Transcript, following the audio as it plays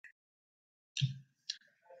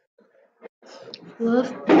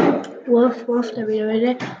Woof, woof, woof,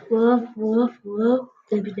 WWD, woof, woof, woof,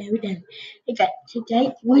 WWD. Okay,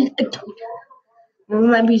 today one of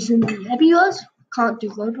my reasons happy was can't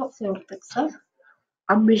do Roblox, I don't think so.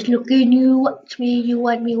 I'm just looking, you watch me, you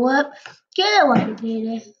want me work. Get what me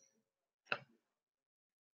do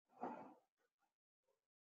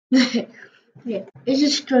this. Yeah, let's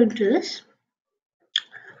just go into this.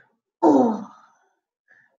 Oh,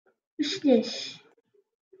 what's this?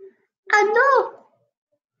 I know!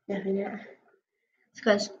 Definitely.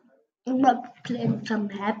 Because I'm not playing some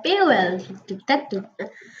happy wells.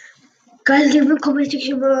 Guys, leave a comment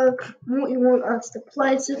section below what you want us to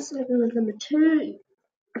play. Since number 2,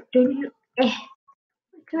 don't you?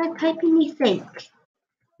 Can I type in these things?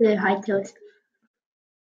 The high toast.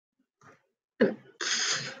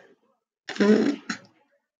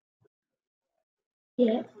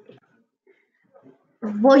 Yeah.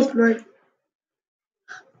 Voice mode.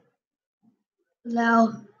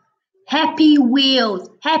 Loud. Happy Wheels.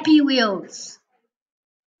 Happy Wheels.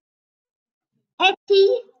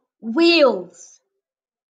 Happy Wheels.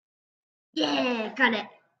 Yeah, got it.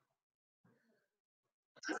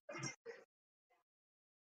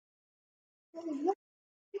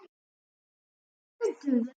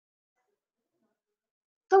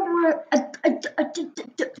 Don't want.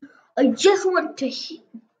 I just want to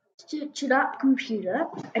that computer.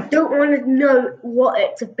 I don't want to know what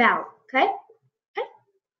it's about. Okay. Okay.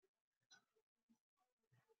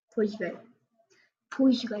 Pause, you guys.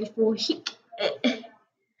 Pause, you guys, for a sec.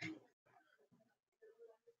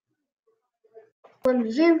 On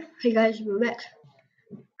the Zoom. Hey guys, we're back.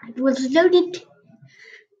 It was loaded.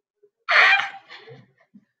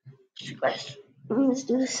 Guys, let's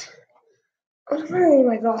do this. I'm wearing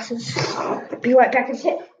my glasses. Be right back in a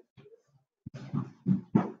sec.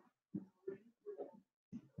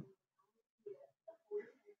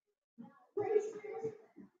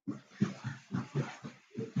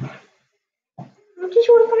 Did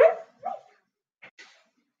you want to come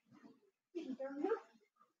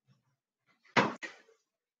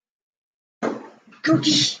in?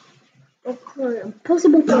 Cookies. Okay,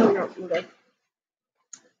 impossible going out today.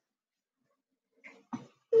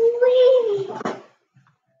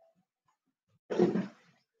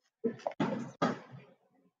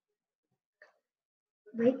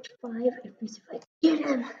 Make 5 if I get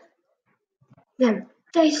him. No,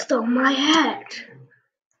 they stole my hat.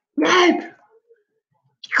 No!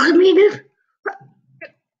 You got me this?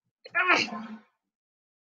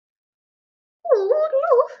 Oh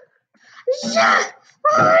no! Sha!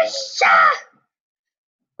 Oh, sha!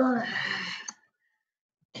 Oh,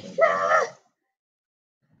 sha!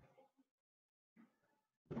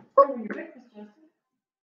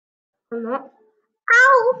 I'm not.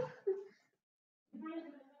 Ow!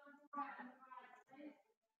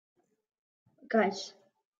 Guys.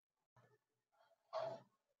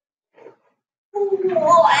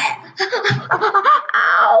 What?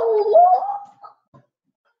 Ow!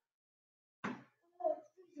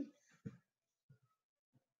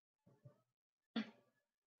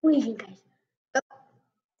 Waving, guys.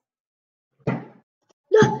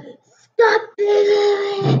 No! Stop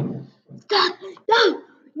it! Stop! No!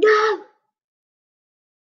 No!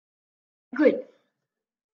 Good.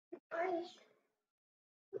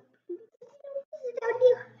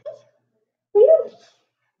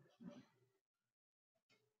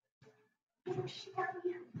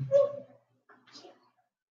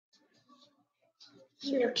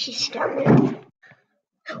 Look, she's down there.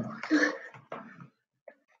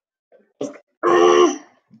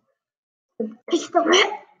 Pistol.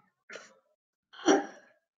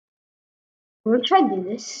 I'm gonna try to do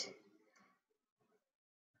this.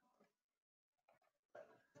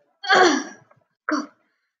 Go.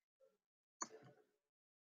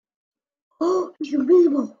 Oh, he's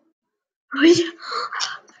invisible. He's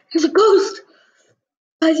a ghost.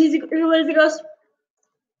 Guys, he's a ghost.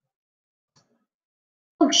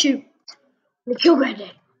 Oh shoot. The kill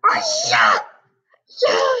grenade. Oh yeah.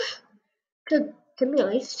 Yeah. Can be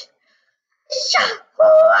honest. Yeah.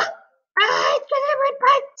 Oh. I can have my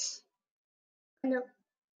bites. No. No.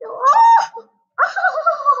 Oh. Oh.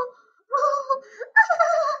 Oh.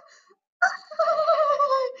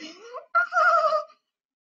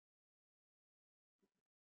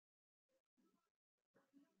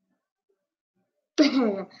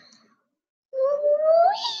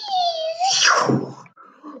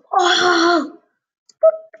 Oh.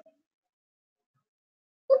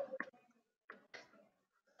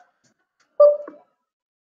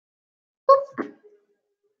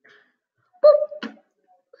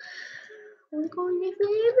 We're going to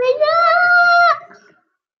be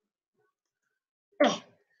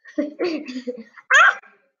Ah!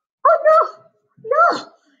 Oh no!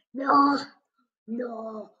 No!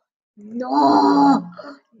 No! No!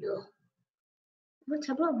 No! What's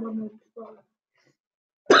up, Mama?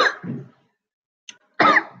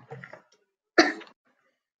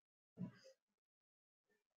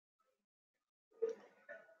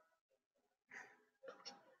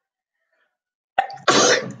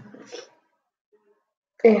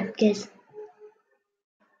 Yeah, guys.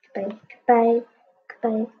 Goodbye. Goodbye.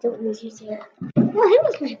 Goodbye. Don't lose your hair. Well, it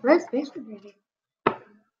was my first Christmas baby.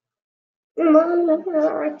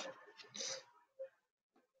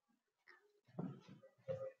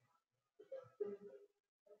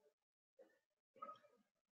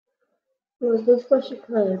 Was this what she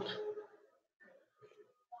called?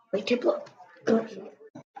 Wait, tip up.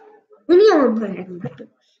 We need one more.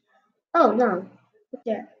 Oh no. What's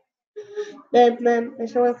that?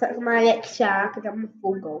 There's someone click on my Alexa because I'm a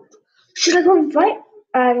full gold. Should I go and fight?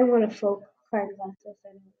 I don't want to full friends after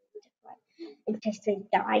in case they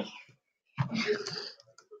die.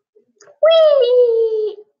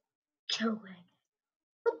 Whee! Kill me.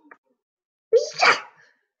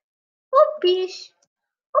 Whoopies.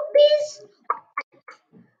 Whoopies.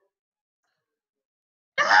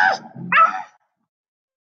 Ah!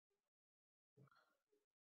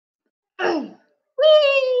 Ah!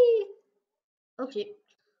 Whee! Oh shit.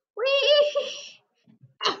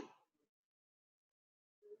 Whee!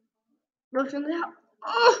 Motion out.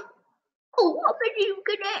 Oh! Oh, what are you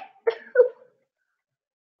gonna?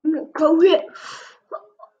 I'm not go yet.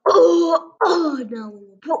 Oh no.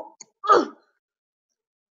 Oh,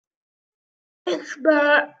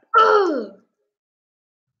 expert. Oh,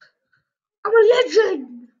 I'm a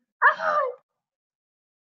legend. Ah,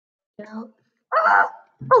 no. Ah,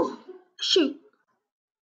 oh, shoot.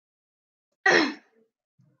 Oh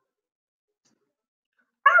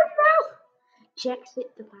no. Jackson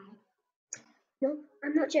Dubai. No,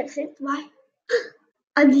 I'm not Jackson Dubai.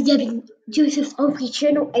 I'm the Devin Joseph Opie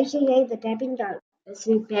channel, aka the Devin Dog. That's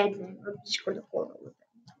a bad name. I'm just gonna call it.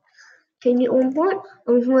 Can you on board?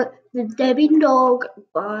 I want the Devin Dog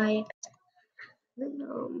by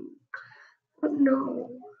no. I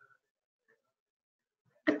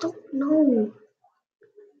don't know.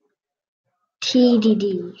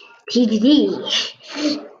 TDD. TDD.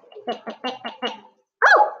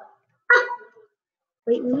 Oh! Ah!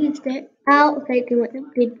 Wait, we used that out. Thank you. What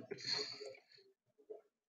did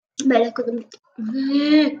better cook them?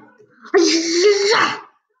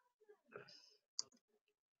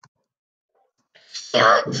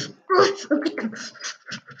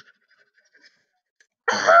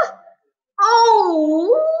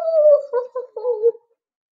 Oh!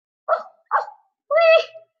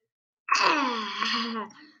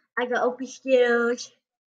 I got OP skills.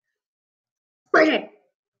 Bring it.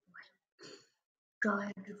 Go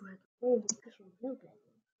ahead. Oh, this is real good.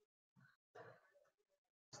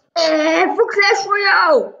 For Clash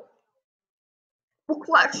Royale! For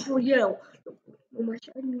Clash Royale! Oh my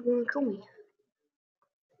god, I'm gonna kill me.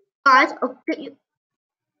 Guys, I'll give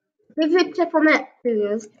you a tip on that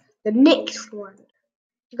is the next one.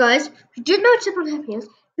 So guys, if you didn't know a tip on that is,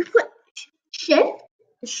 you put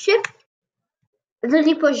shift, and then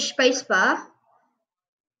you push spacebar,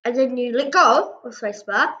 and then you let go of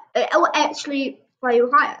spacebar, and it will actually fly you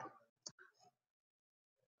higher.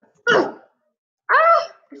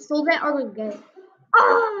 I saw that on a game.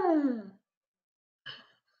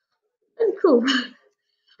 I'm cool.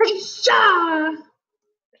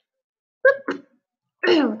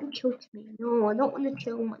 Don't kill me. No, I don't want to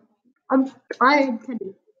kill my. I am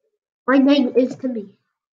Timmy. My name is Timmy.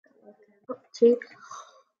 See?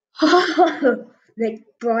 Like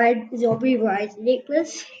Brian Zombie Brian's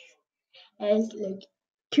necklace has like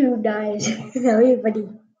 2 knives. Everybody.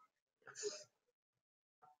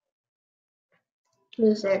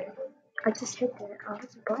 Who's it? I just hit that. Oh,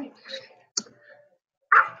 it's Brian.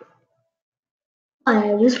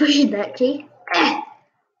 I was pushing that key.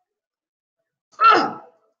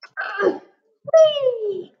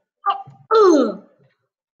 Whee! I'm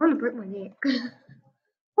gonna break my neck.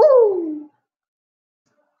 Ooh!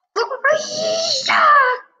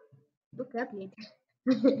 Look at me.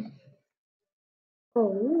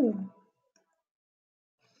 Oh.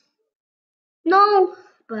 No!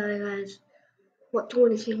 Bye guys. What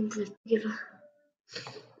 20 seconds left to give her?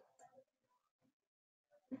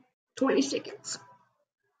 20 seconds.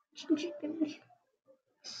 10 seconds.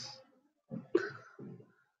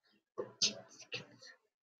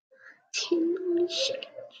 10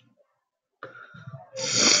 seconds.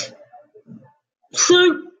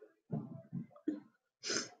 2